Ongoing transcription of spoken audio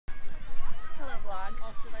vlog.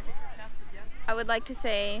 I would like to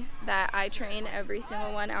say that I train every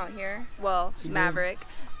single one out here. Well, Maverick.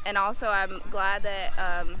 And also I'm glad that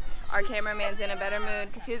our cameraman's in a better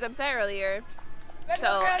mood because he was upset earlier.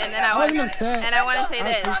 So, and then I want to say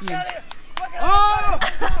this. Oh!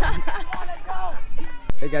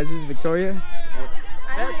 Hey guys, this is Victoria.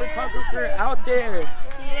 Best photographer out there.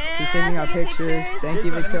 Yeah, She's sending out pictures. Thank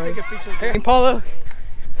you, Victoria. Hey, Paulo.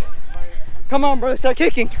 Come on, bro. Start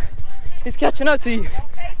kicking. He's catching up to you.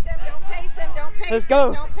 Don't pace him. Don't pace him. Don't pace him. Let's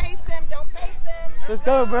go. Don't pace him. Don't pace him. Let's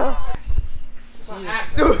go, bro.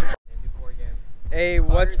 Dude. Hey,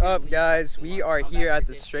 what's up, guys? We are here at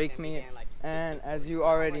the Strake meet, and as you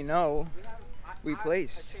already know, we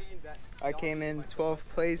placed. I came in 12th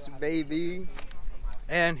place, baby.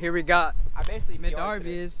 And here we got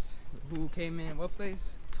Medarvius, who came in what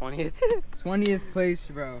place? 20th. 20th place,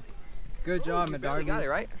 bro. Good job, Medarvius. Got it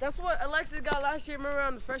right. That's what Alexis got last year. Remember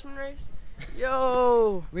on the freshman race?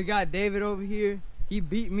 Yo. We got David over here. He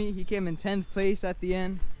beat me. He came in 10th place at the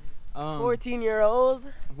end. 14-year-old.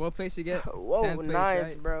 What place you get? Whoa, 10th place, 9th,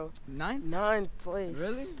 right? bro. 9th? 9th place.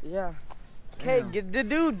 Really? Yeah. Okay, the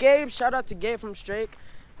dude Gabe. Shout out to Gabe from Strake.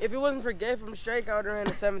 If it wasn't for Gabe from Strake, I would have ran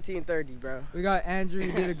a 17:30, bro. We got Andrew.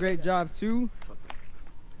 He did a great job too.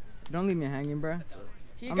 Don't leave me hanging, bro.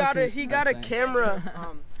 He got a camera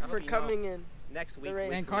for coming in next week.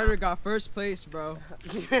 And Carter got first place, bro.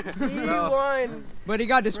 He won. But he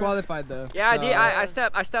got disqualified though. Yeah, so.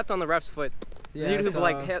 I stepped on the ref's foot. Yeah, the dude who so.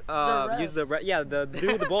 like hit, used the dude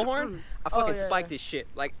with the bullhorn. I fucking spiked his shit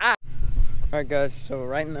like ah. Alright guys, so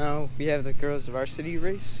right now we have the girls varsity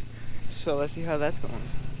race. So let's see how that's going.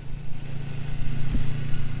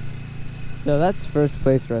 So that's first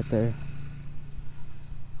place right there.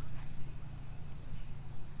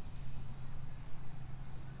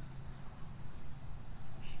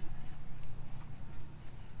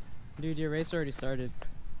 Dude, your race already started.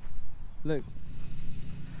 Look.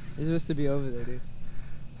 You're supposed to be over there, dude.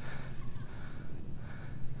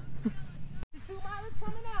 The 2 milers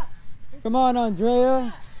coming up. Come on,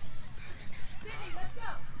 Andrea. Sydney, let's go.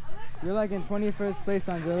 Alyssa. You're like in 21st place,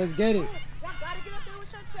 Andrea. Let's get it. Gotta get up there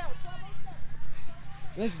with Chantel.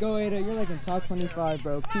 12:07. Let's go, Ada. You're like in top 25,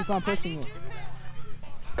 bro. Keep on pushing it.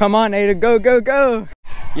 Come on, Ada. Go, go, go.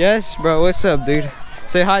 Yes, bro. What's up, dude?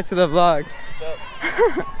 Say hi to the vlog. What's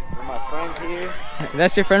up? My friends here.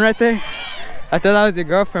 That's your friend right there? I thought that was your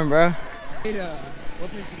girlfriend, bro. Ada, what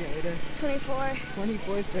place you get, Ada? 24.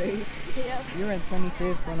 24th place? Yep. You were in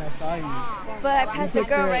 25th when I saw you. But I passed the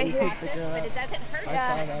girl right here. But it doesn't hurt. I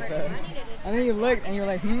saw that, bro. And then you looked and you're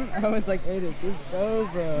like, I was like, Ada, just go,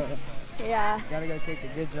 bro. Yeah. Gotta go take a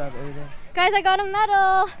good job, Ada. Guys, I got a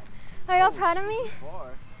medal. Are y'all proud of me?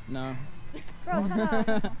 No. Bro, shut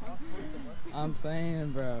up. I'm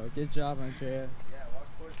playing, bro. Good job, Andrea.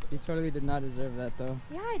 You totally did not deserve that, though.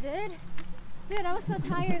 Yeah, I did. Dude, I was so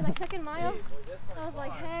tired, like second mile. I was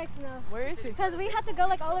like, heck no. Where is he? Because we had to go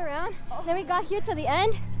like all around. Then we got here to the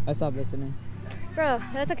end. I stopped listening. Bro,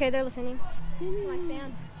 that's okay, they're listening. Like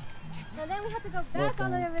fans. And then we had to go back all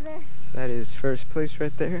the way over there. That is first place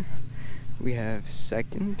right there. We have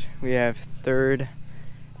second. We have third,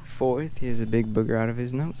 fourth. He has a big booger out of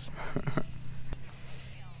his nose.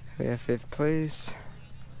 We have fifth place.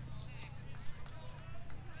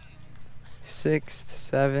 6th,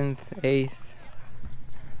 7th, 8th,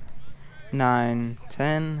 9,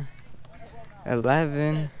 10,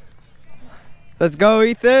 11. Let's go,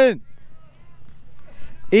 Ethan!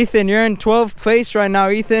 Ethan, you're in 12th place right now,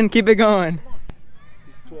 Ethan. Keep it going.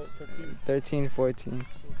 It's 12, 13, 14.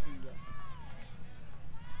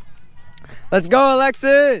 Let's go,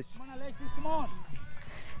 Alexis! Come on, Alexis, come on.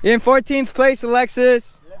 You're in 14th place,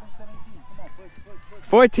 Alexis. 11, 17.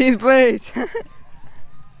 Come on, push. 14th place.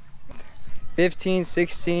 15,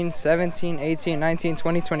 16, 17, 18, 19,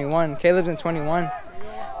 20, 21. Caleb's in 21.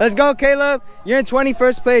 Let's go, Caleb. You're in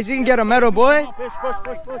 21st place. You can get a medal, boy. Push, push,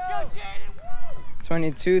 push, push.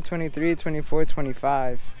 22, 23, 24,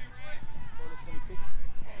 25.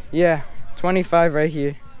 Yeah, 25 right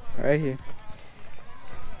here. Right here.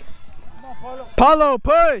 Paulo,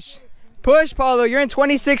 push. Push, Paulo. You're in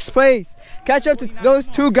 26th place. Catch up to those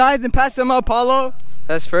two guys and pass them up, Paulo.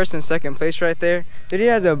 That's first and second place right there. Dude, he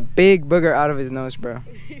has a big booger out of his nose, bro.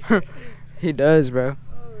 He does, bro.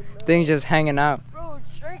 Things just hanging out. Bro,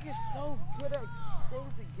 Strake is so good at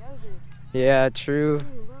staying together. Yeah, true.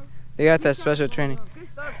 They got that special training.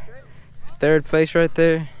 Third place right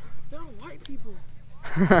there. They're white people.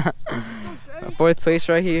 Fourth place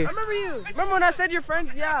right here. I remember you. Remember when I said your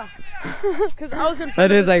friend? Yeah. Because I was in front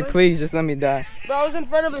That of is his like, friend. please, just let me die. But I was in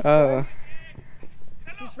front of his Oh. friend.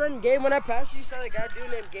 His friend Gabe, when I passed you, you saw the guy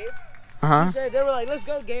dude named Gabe. Uh-huh. He said, they were like, let's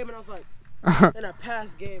go, Gabe. And I was like, And I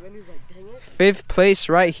passed Gabe, and he was like, dang it. 5th place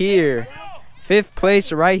right here. 5th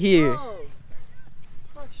place right here. Oh.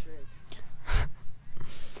 Fuck Strake.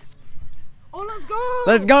 Oh, let's go.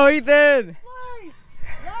 Let's go, Ethan.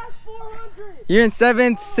 Last 400. You're in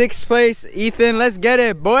 7th, 6th place, Ethan. Let's get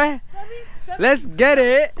it, boy. Let's get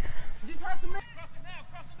it. Just have to make.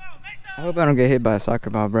 I hope I don't get hit by a soccer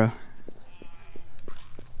ball, bro.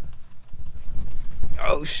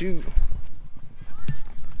 Oh, shoot.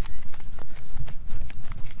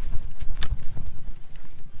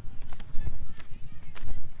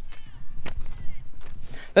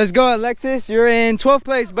 Let's go, Alexis. You're in 12th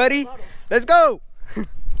place, buddy. Let's go.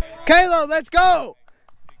 Caleb, let's go.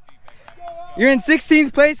 You're in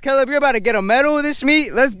 16th place. Caleb, you're about to get a medal with this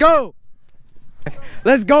meet. Let's go.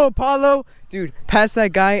 Let's go, Apollo. Dude, pass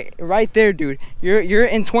that guy right there, dude. You're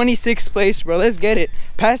in 26th place, bro. Let's get it.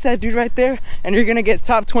 Pass that dude right there, and you're gonna get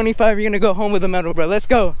top 25. You're gonna go home with a medal, bro. Let's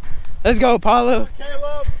go. Let's go, Apollo.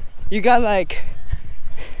 Caleb. You got like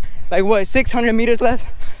what, 600 meters left?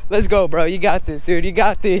 Let's go, bro. You got this, dude. You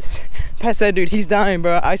got this. Pass that dude. He's dying,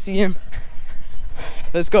 bro. I see him.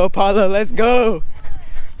 Let's go, Apollo. Let's go.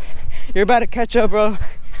 You're about to catch up, bro.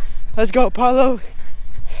 Let's go, Apollo.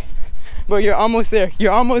 Bro, you're almost there.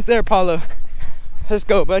 You're almost there, Apollo. Let's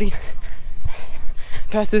go, buddy.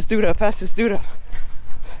 Pass this dude up. Pass this dude up.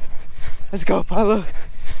 Let's go, Apollo.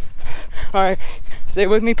 All right. Stay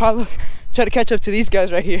with me, Apollo. Try to catch up to these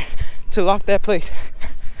guys right here to lock that place.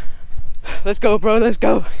 Let's go, bro. Let's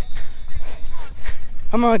go.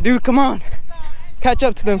 Come on, dude. Come on. Catch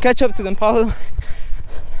up to them. Catch up to them, Paulo.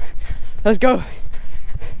 Let's go.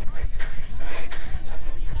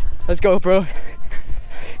 Let's go, bro.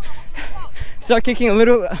 Start kicking a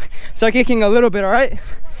little bit, all right?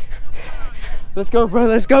 Let's go, bro.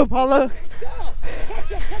 Let's go, Paulo.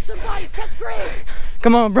 Catch some bodies. Catch Greg.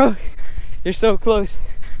 Come on, bro. You're so close.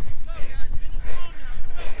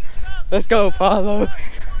 Let's go, Paulo.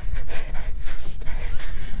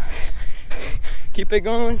 Keep it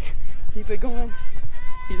going. Keep it going.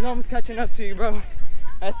 He's almost catching up to you, bro.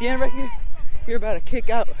 At the end right here, you're about to kick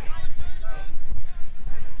out.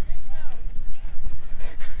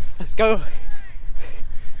 Let's go.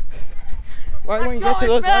 Right when you get to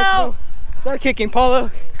those lights, bro, start kicking,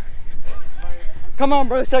 Paulo. Come on,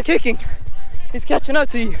 bro, start kicking. He's catching up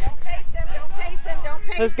to you. Don't pace him, don't pace him, don't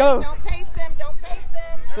pace Let's go. him, don't pace him, don't pace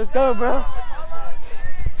him. Let's go, bro. You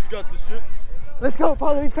got this shit. Let's go,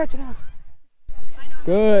 Paulo. He's catching up.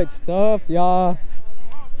 Good stuff, y'all.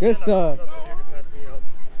 Good stuff.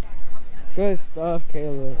 Good stuff,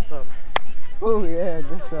 Caleb. Oh, yeah,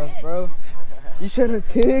 good stuff, bro. You should have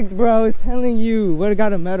kicked, bro. I was telling you. Would have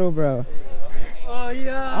got a medal, bro. Oh,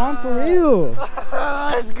 yeah. I'm for real.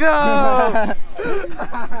 Let's go.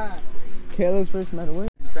 Caleb's first medal. Win.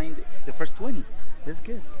 You signed the first 20. That's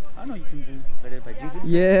good. I know you can do better by you.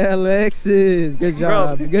 Yeah, Alexis. Good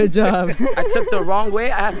job. Bro. Good job. I took the wrong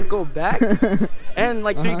way. I had to go back. And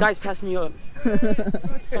like 3 guys passed me up.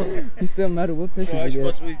 You still medal. What place did you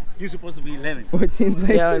get? You're supposed to be 11. 14th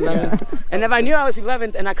place. Yeah, 11th. And if I knew I was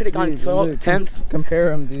 11th and I could have gone Dude, look, 10th.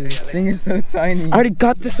 Compare them, dude. This thing is so tiny. I already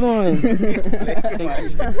got this one. Thank you.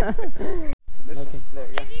 This one. There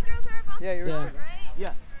you go. JV girls are about Yeah, you're Yeah. right.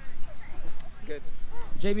 Yeah. Good.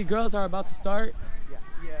 JV girls are about to start.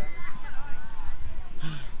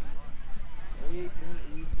 Yeah.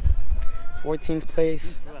 14th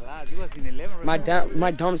place. You was in 11.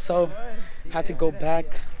 My dumb self had to go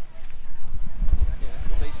back.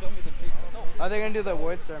 Are they gonna do the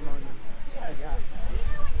award ceremony?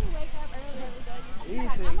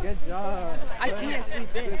 Ethan, good job. I can't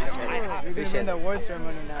sleep in. You're doing the award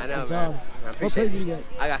ceremony now. I know, Good man. job. I What appreciate place it. did you get?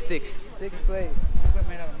 I got 6th. 6th place.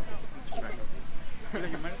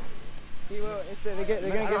 He will. They're gonna get the.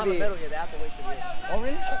 They have to wait till the end. Oh,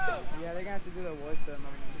 really? Yeah, they're gonna have to do the award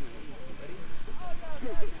ceremony.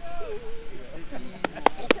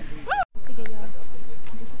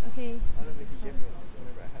 Okay.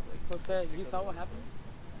 Jose, you saw what happened?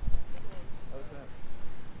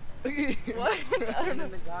 What? And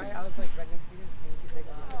then the guy, I was like right next to you, and he could take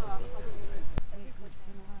off.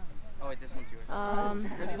 Oh, wait, this one's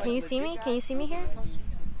yours. Can you see me? Can you see me here?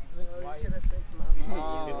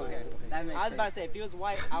 Oh, okay. That makes I was about to say, if he was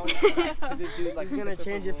white, I would Because this dude's like, he's gonna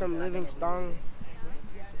change it from Livingstone.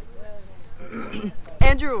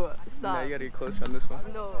 Andrew, No, stop. you gotta get closer on this one.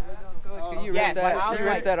 No. Coach, you yes, ripped that. I was You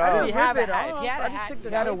like, ripped that I off. didn't have rip it it off. off. If he had I a just hat, took the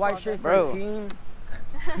he had tape white shirt Bro. 17.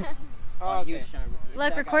 Oh, okay.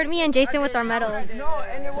 Look, record me and Jason with our medals. No,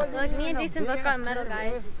 and it wasn't Look, me and even a Jason both big got ass a medal,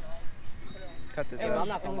 tournament. guys. Cut this I'm out.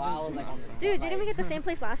 not gonna lie, I was like, Dude, didn't we get the same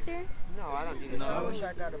place last year? I wish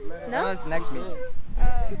I got a medal. No? That's next meet.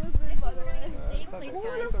 Next week we're gonna get the same Place,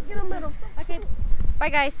 guys. Okay. Bye,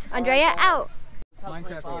 guys. Andrea out.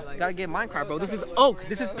 Gotta get Minecraft, bro. This is oak.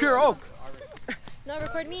 This is pure oak. No,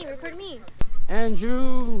 record me. Record me.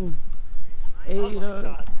 Andrew. Hey,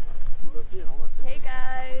 Hey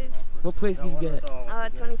guys. what place did you get?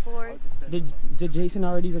 24. Did Jason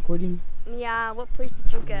already record you? Yeah, what place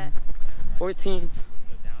did you get? 14th.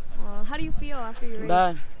 How do you feel after your race?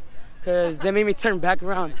 Bad. Cause they made me turn back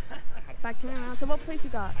around. Back turn around. So what place you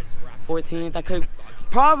got? 14th. I could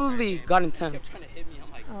probably gotten 10th.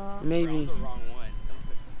 Maybe.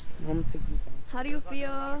 I'm gonna take you. How do you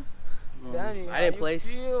feel? Danny, I didn't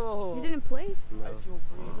place. You didn't place?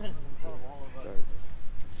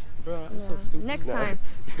 Bro, I'm so stupid. Next time.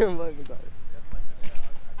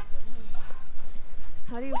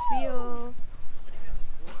 How do you feel?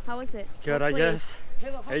 How was it? Good, What I place?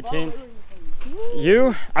 guess. 18.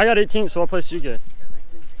 You? I got 18, so what place did you get?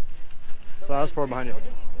 So I was 4 behind you.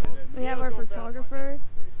 We have our photographer.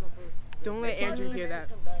 Don't let Andrew hear that.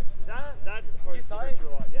 You saw it?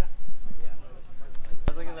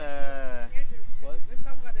 I was looking at the. What? Let's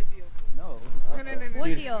talk about a deal. No.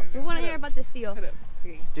 What deal? We want to hear about this deal.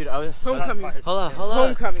 Dude, I was. Homecoming. Hold on.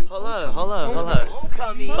 Homecoming. Hold on.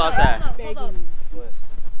 Homecoming. Stop that. Hold up.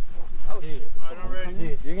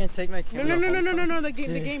 Dude, you're gonna take my camera. No, the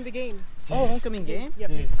game. Oh, homecoming game?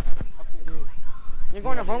 Yep. You're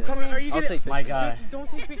going to homecoming? Or you I'll take My guy. Don't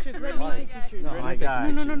take pictures. Let me take pictures. No, My guy.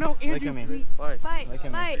 No, Andrew. Look at me. please. Fight, Look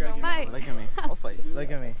at me. fight. Look at me. I'll fight. Look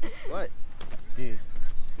at me. What? Dude.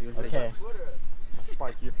 Okay.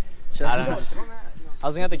 Spike you. I don't know. I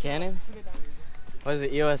was looking at the Canon. What is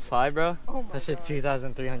it, EOS 5, bro? Oh my That shit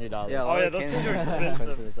 $2,300. Yeah, Oh yeah, those things are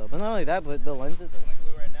expensive. But not only that, but the lenses are...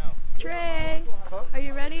 Trey, are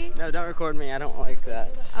you ready? No, don't record me. I don't like that.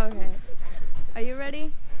 Okay. Are you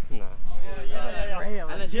ready? No.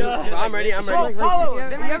 I'm ready. You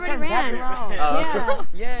already ran. Yeah.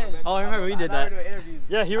 Yeah. Oh, I remember we did that.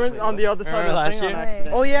 Yeah, he went on the other side Remember of the last thing on year?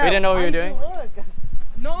 accident. Oh yeah. We didn't know what we were doing.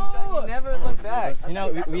 No. Never look back. You know,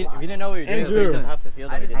 we didn't know what we were doing. Andrew. We didn't have to feel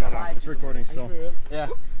that we did that. It's recording still. Yeah.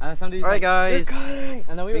 And then some of these. All right, guys.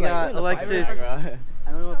 And then we We were got like, Alexis. bro.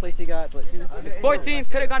 I don't know what place you got, but 14th.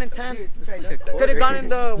 Could have gone in 10th. Could have gone in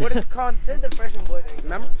the, what is it called? the freshman boy thing.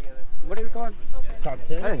 Remember? What is it called? Top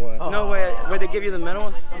 10 or what? No, where they give you the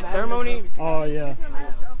medal ceremony. Oh yeah.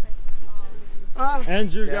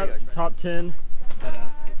 Andrew got top 10.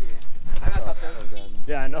 I got top 10.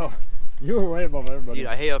 Yeah, I know. You were way above everybody. Dude,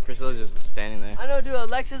 I hate how Priscilla's just standing there. I know, dude.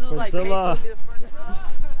 Alexis was like, Priscilla. hey, me the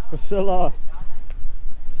first. Priscilla.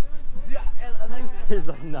 She's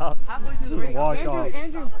like, no. Just walk off.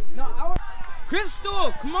 Andrew.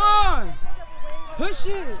 Crystal, come on. Push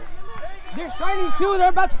it. They're shining too. They're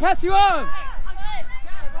about to pass you up.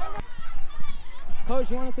 Coach,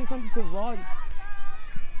 you want to say something to the vlog?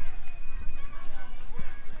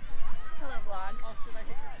 Hello, vlog.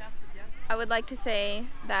 I would like to say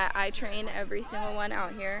that I train every single one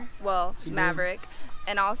out here. Well, Maverick.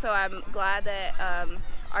 And also I'm glad that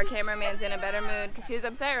our cameraman's in a better mood because he was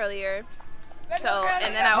upset earlier. So,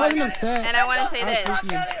 and then I wasn't upset. and I want to say this.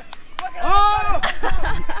 Oh!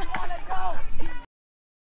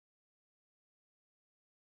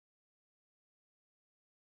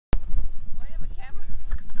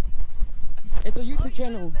 It's a YouTube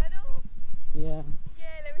channel. Yeah. Yeah,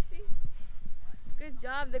 let me see. Good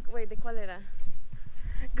job. Wait, de cuál era?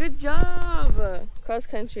 Good job. Cross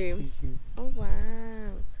country. Oh, wow.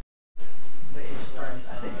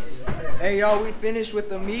 Hey y'all, we finished with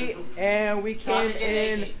the meet and we came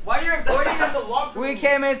in. Why are you recording at the locker room? We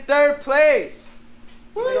came in 3rd place.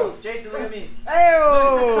 Woo! Jason, look at me.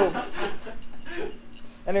 Hey!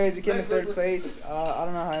 Anyways, we came in 3rd place. I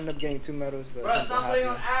don't know how I ended up getting 2 medals, but Bro, stop putting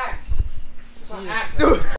on acts. dude.